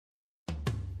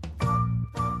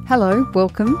Hello,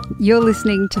 welcome. You're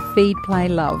listening to Feed, Play,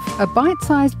 Love, a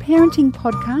bite-sized parenting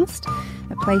podcast,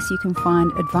 a place you can find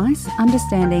advice,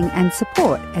 understanding and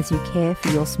support as you care for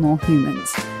your small humans.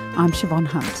 I'm Siobhan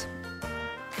Hunt.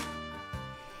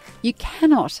 You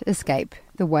cannot escape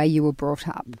the way you were brought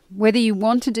up, whether you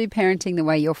want to do parenting the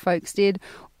way your folks did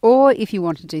or if you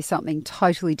want to do something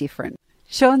totally different.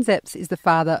 Sean Szeps is the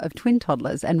father of twin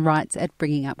toddlers and writes at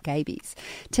Bringing Up Gaybies.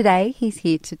 Today, he's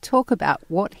here to talk about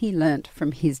what he learnt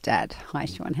from his dad. Hi,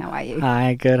 Sean. How are you?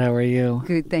 Hi, good. How are you?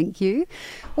 Good, thank you.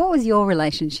 What was your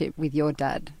relationship with your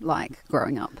dad like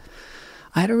growing up?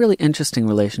 I had a really interesting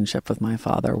relationship with my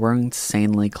father. We're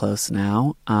insanely close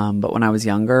now. But when I was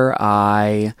younger,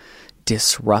 I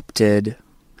disrupted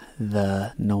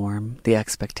the norm, the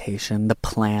expectation, the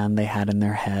plan they had in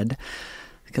their head.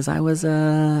 Because I was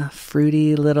a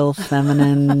fruity little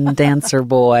feminine dancer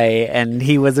boy and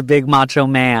he was a big macho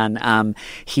man.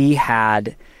 He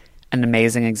had an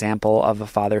amazing example of a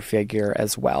father figure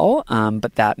as well.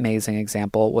 But that amazing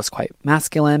example was quite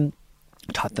masculine,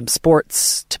 taught them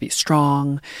sports, to be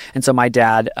strong. And so my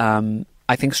dad,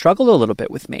 I think, struggled a little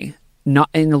bit with me. Not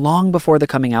long before the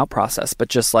coming out process, but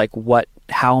just like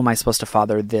how am I supposed to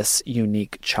father this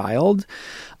unique child?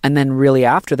 And then really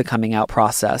after the coming out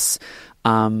process,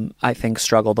 I think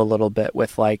struggled a little bit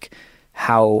with like,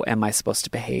 how am I supposed to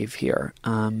behave here?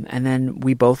 And then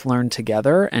we both learned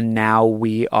together and now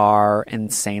we are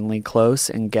insanely close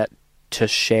and get to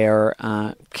share,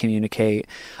 communicate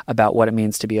about what it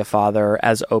means to be a father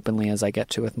as openly as I get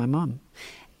to with my mom.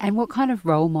 And what kind of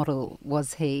role model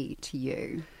was he to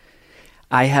you?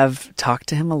 I have talked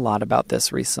to him a lot about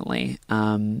this recently.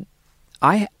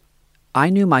 I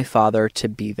knew my father to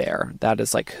be there. That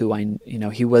is like who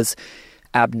he was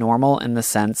abnormal in the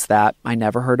sense that I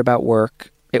never heard about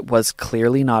work. It was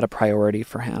clearly not a priority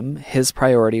for him. His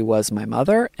priority was my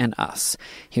mother and us.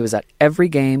 He was at every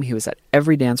game. He was at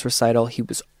every dance recital. He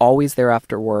was always there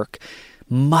after work,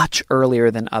 much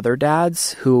earlier than other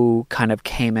dads who kind of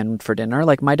came in for dinner.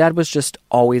 Like my dad was just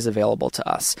always available to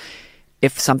us.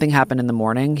 If something happened in the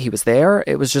morning, he was there.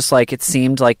 It was just like, it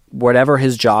seemed like whatever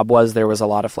his job was, there was a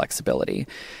lot of flexibility.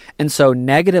 And so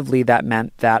negatively, that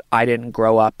meant that I didn't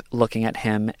grow up looking at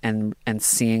him and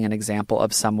seeing an example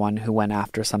of someone who went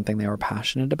after something they were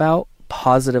passionate about.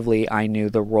 Positively, I knew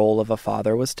the role of a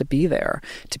father was to be there,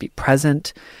 to be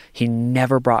present. He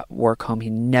never brought work home.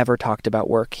 He never talked about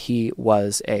work. He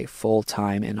was a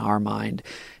full-time, in our mind,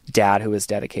 dad who was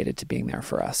dedicated to being there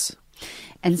for us.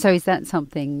 And so is that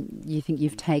something you think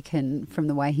you've taken from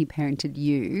the way he parented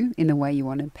you in the way you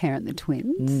want to parent the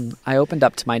twins? I opened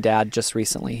up to my dad just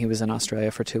recently. He was in Australia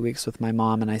for 2 weeks with my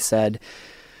mom. And I said,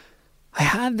 I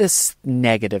had this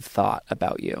negative thought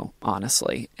about you,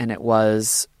 honestly. And it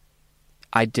was,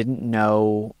 I didn't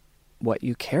know what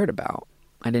you cared about.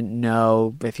 I didn't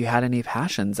know if you had any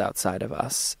passions outside of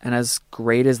us. And as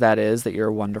great as that is, that you're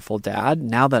a wonderful dad,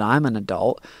 now that I'm an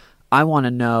adult, I want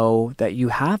to know that you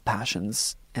have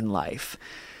passions in life.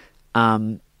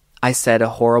 I said a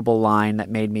horrible line that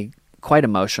made me quite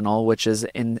emotional, which is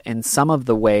in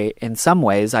some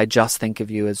ways, I just think of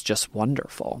you as just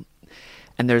wonderful.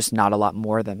 And there's not a lot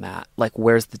more than that. Like,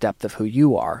 where's the depth of who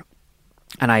you are?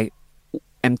 And I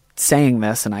am saying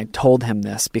this, and I told him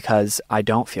this because I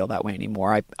don't feel that way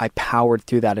anymore. I powered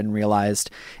through that and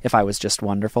realized if I was just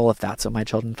wonderful, if that's what my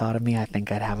children thought of me, I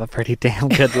think I'd have a pretty damn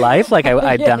good life. Like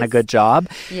I'd Yes. done a good job.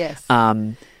 Yes.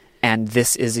 And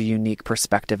this is a unique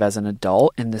perspective as an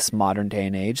adult in this modern day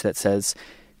and age that says,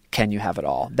 can you have it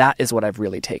all? That is what I've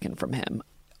really taken from him.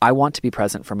 I want to be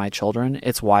present for my children.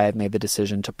 It's why I've made the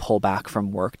decision to pull back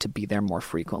from work to be there more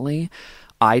frequently.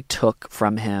 I took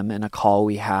from him in a call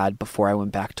we had before I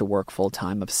went back to work full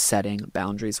time of setting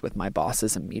boundaries with my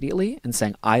bosses immediately and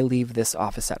saying, I leave this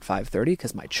office at 5:30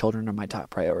 because my children are my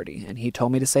top priority. And he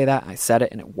told me to say that. I said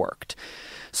it and it worked.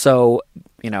 So,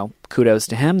 kudos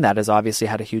to him. That has obviously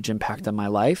had a huge impact on my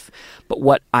life. But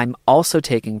what I'm also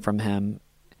taking from him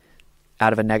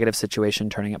out of a negative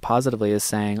situation, turning it positively, is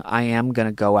saying, I am going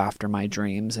to go after my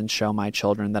dreams and show my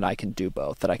children that I can do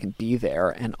both, that I can be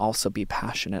there and also be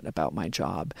passionate about my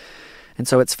job. And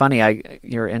so it's funny,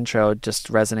 your intro just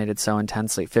resonated so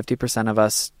intensely. 50% of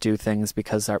us do things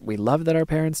because we love that our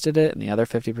parents did it, and the other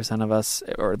 50% of us,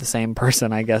 or the same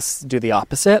person, I guess, do the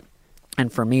opposite.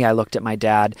 And for me, I looked at my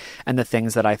dad and the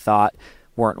things that I thought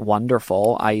weren't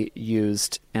wonderful, I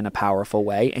used in a powerful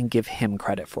way and give him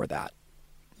credit for that.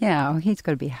 Yeah, well, he's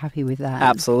got to be happy with that.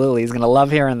 Absolutely. He's going to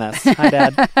love hearing this. Hi,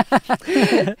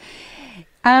 Dad.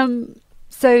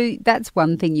 So that's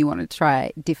one thing you want to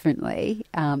try differently,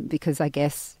 because I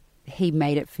guess he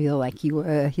made it feel like you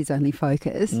were his only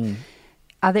focus.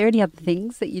 Are there any other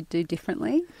things that you'd do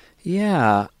differently?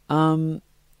 Yeah.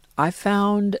 I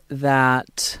found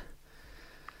that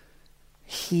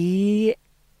he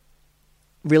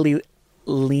really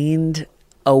leaned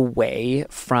away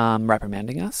from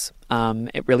reprimanding us.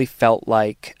 It really felt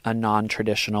like a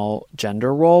non-traditional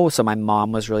gender role. So my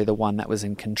mom was really the one that was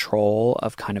in control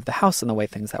of kind of the house and the way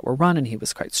things that were run, and he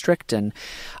was quite strict. And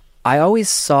I always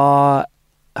saw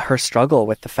her struggle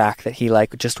with the fact that he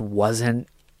like just wasn't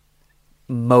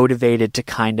motivated to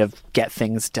kind of get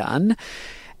things done.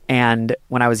 And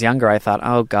when I was younger, I thought,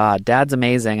 oh God, Dad's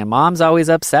amazing. And Mom's always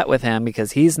upset with him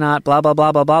because he's not blah, blah,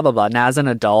 blah, blah, blah, blah, blah. Now as an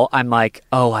adult, I'm like,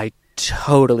 oh, I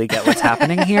totally get what's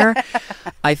happening here.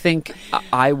 I think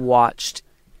I watched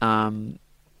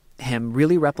him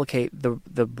really replicate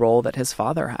the role that his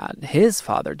father had. His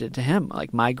father did to him.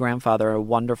 Like my grandfather, a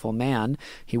wonderful man,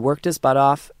 he worked his butt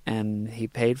off and he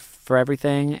paid for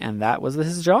everything. And that was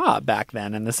his job back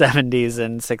then in the 70s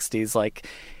and 60s. Like,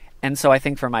 and so I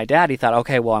think for my dad, he thought,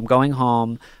 okay, well, I'm going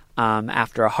home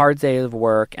after a hard day of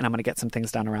work and I'm going to get some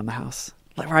things done around the house.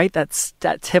 Like, right? That's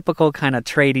that typical kind of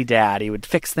tradey dad. He would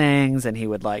fix things and he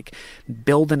would like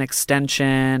build an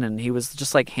extension and he was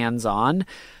just like hands-on,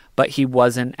 but he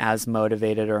wasn't as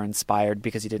motivated or inspired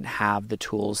because he didn't have the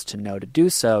tools to know to do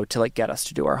so, to like get us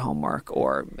to do our homework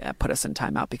or put us in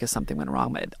timeout because something went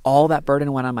wrong. All that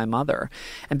burden went on my mother.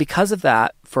 And because of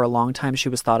that, for a long time, she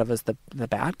was thought of as the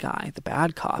bad guy, the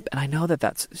bad cop. And I know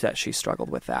that she struggled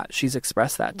with that. She's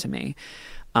expressed that to me.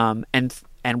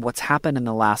 And what's happened in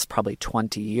the last probably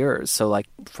 20 years, so like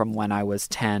from when I was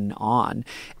 10 on,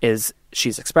 is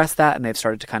she's expressed that and they've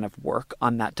started to kind of work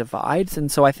on that divide.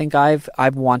 And so I think I've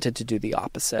wanted to do the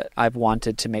opposite. I've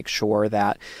wanted to make sure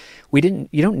that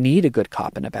you don't need a good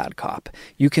cop and a bad cop.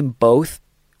 You can both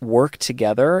work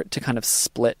together to kind of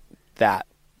split that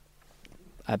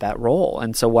role.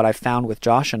 And so what I found with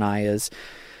Josh and I is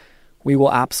we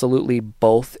will absolutely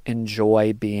both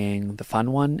enjoy being the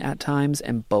fun one at times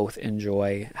and both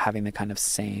enjoy having the kind of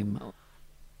same...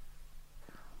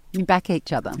 You back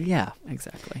each other. Yeah,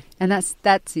 exactly. And that's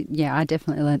yeah, I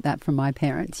definitely learned that from my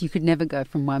parents. You could never go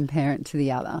from one parent to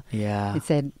the other. Yeah. It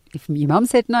said, if your mum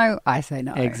said no, I say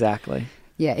no. Exactly.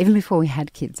 Yeah, even before we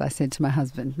had kids, I said to my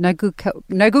husband, no good cop,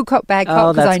 bad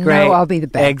cop, because I great. know I'll be the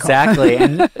bad exactly. cop.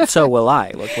 Exactly. And so will I,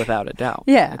 look, without a doubt.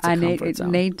 Yeah, it's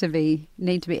need to be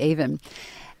even.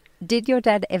 Did your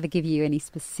dad ever give you any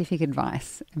specific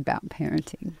advice about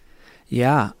parenting?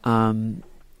 Yeah.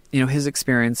 His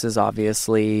experience is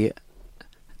obviously,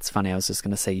 it's funny, I was just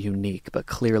going to say unique, but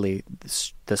clearly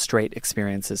the straight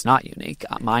experience is not unique.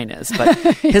 Mine is. But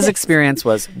his experience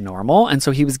was normal. And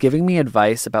so he was giving me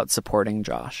advice about supporting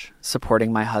Josh,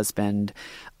 supporting my husband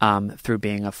through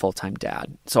being a full-time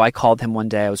dad. So I called him one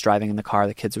day. I was driving in the car.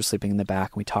 The kids were sleeping in the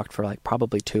back. And we talked for like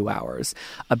probably 2 hours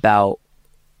about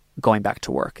going back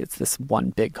to work. It's this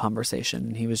one big conversation.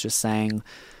 And he was just saying,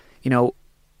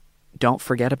 don't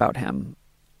forget about him.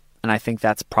 And I think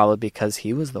that's probably because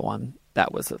he was the one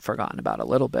that was forgotten about a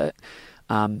little bit.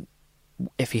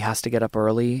 If he has to get up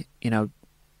early,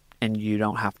 and you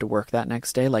don't have to work that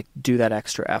next day, like do that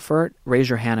extra effort. Raise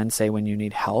your hand and say when you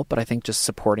need help. But I think just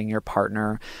supporting your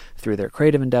partner through their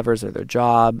creative endeavors or their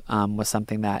job was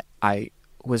something that I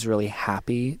was really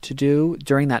happy to do.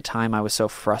 During that time, I was so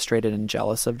frustrated and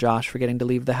jealous of Josh for getting to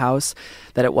leave the house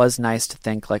that it was nice to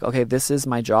think like, okay, this is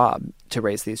my job to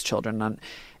raise these children. And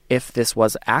if this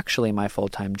was actually my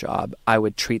full-time job, I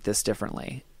would treat this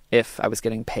differently. If I was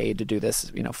getting paid to do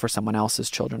this, for someone else's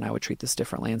children, I would treat this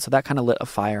differently. And so that kind of lit a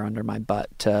fire under my butt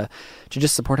to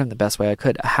just support him the best way I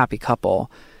could. A happy couple,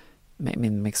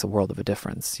 makes a world of a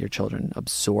difference. Your children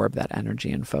absorb that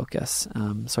energy and focus.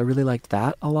 So I really liked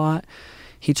that a lot.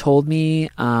 He told me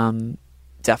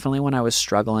definitely when I was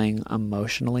struggling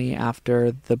emotionally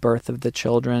after the birth of the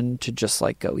children to just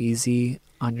like go easy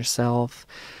on yourself.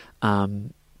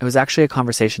 It was actually a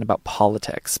conversation about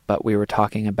politics, but we were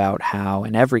talking about how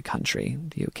in every country,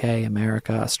 the UK,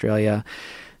 America, Australia,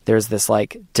 there's this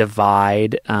like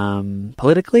divide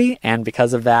politically. And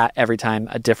because of that, every time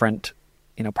a different,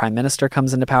 prime minister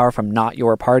comes into power from not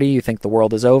your party, you think the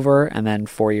world is over. And then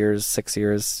 4 years, 6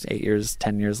 years, 8 years,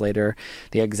 10 years later,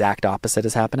 the exact opposite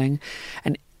is happening.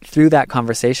 And through that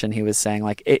conversation, he was saying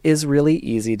like, it is really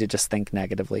easy to just think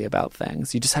negatively about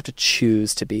things. You just have to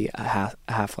choose to be a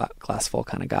half glass full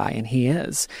kind of guy. And he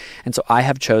is. And so I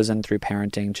have chosen through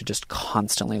parenting to just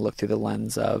constantly look through the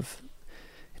lens of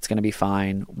it's going to be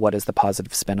fine. What is the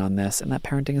positive spin on this? And that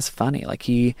parenting is funny. Like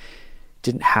he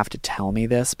didn't have to tell me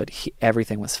this, but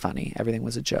everything was funny. Everything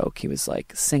was a joke. He was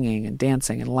like singing and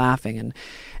dancing and laughing.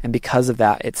 And because of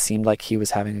that, it seemed like he was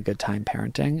having a good time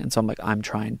parenting. And so I'm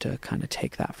trying to kind of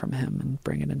take that from him and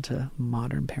bring it into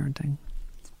modern parenting.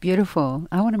 beautiful.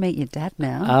 I want to meet your dad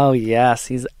now. Oh, yes.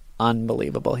 He's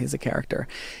unbelievable. He's a character.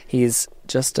 He's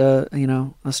just a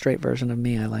straight version of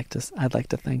me, I'd like to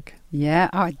think. Yeah,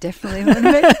 I definitely want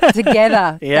to meet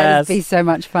together. Yes. That'd be so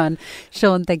much fun.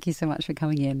 Sean, thank you so much for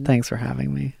coming in. Thanks for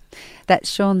having me. That's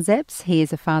Sean Szeps. He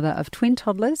is a father of twin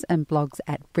toddlers and blogs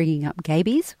at Bringing Up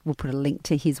Gaybies. We'll put a link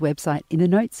to his website in the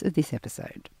notes of this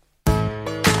episode.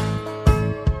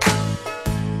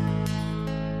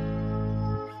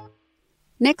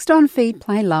 Next on Feed,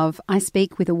 Play, Love, I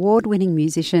speak with award-winning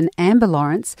musician Amber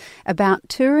Lawrence about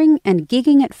touring and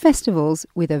gigging at festivals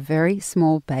with a very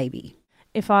small baby.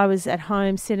 If I was at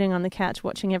home sitting on the couch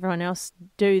watching everyone else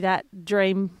do that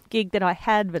dream gig that I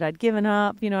had but I'd given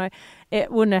up,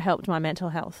 it wouldn't have helped my mental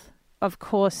health. Of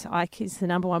course, Ike is the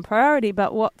number one priority,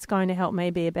 but what's going to help me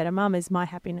be a better mum is my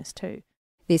happiness too.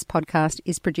 This podcast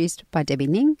is produced by Debbie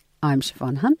Ning. I'm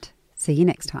Siobhan Hunt. See you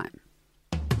next time.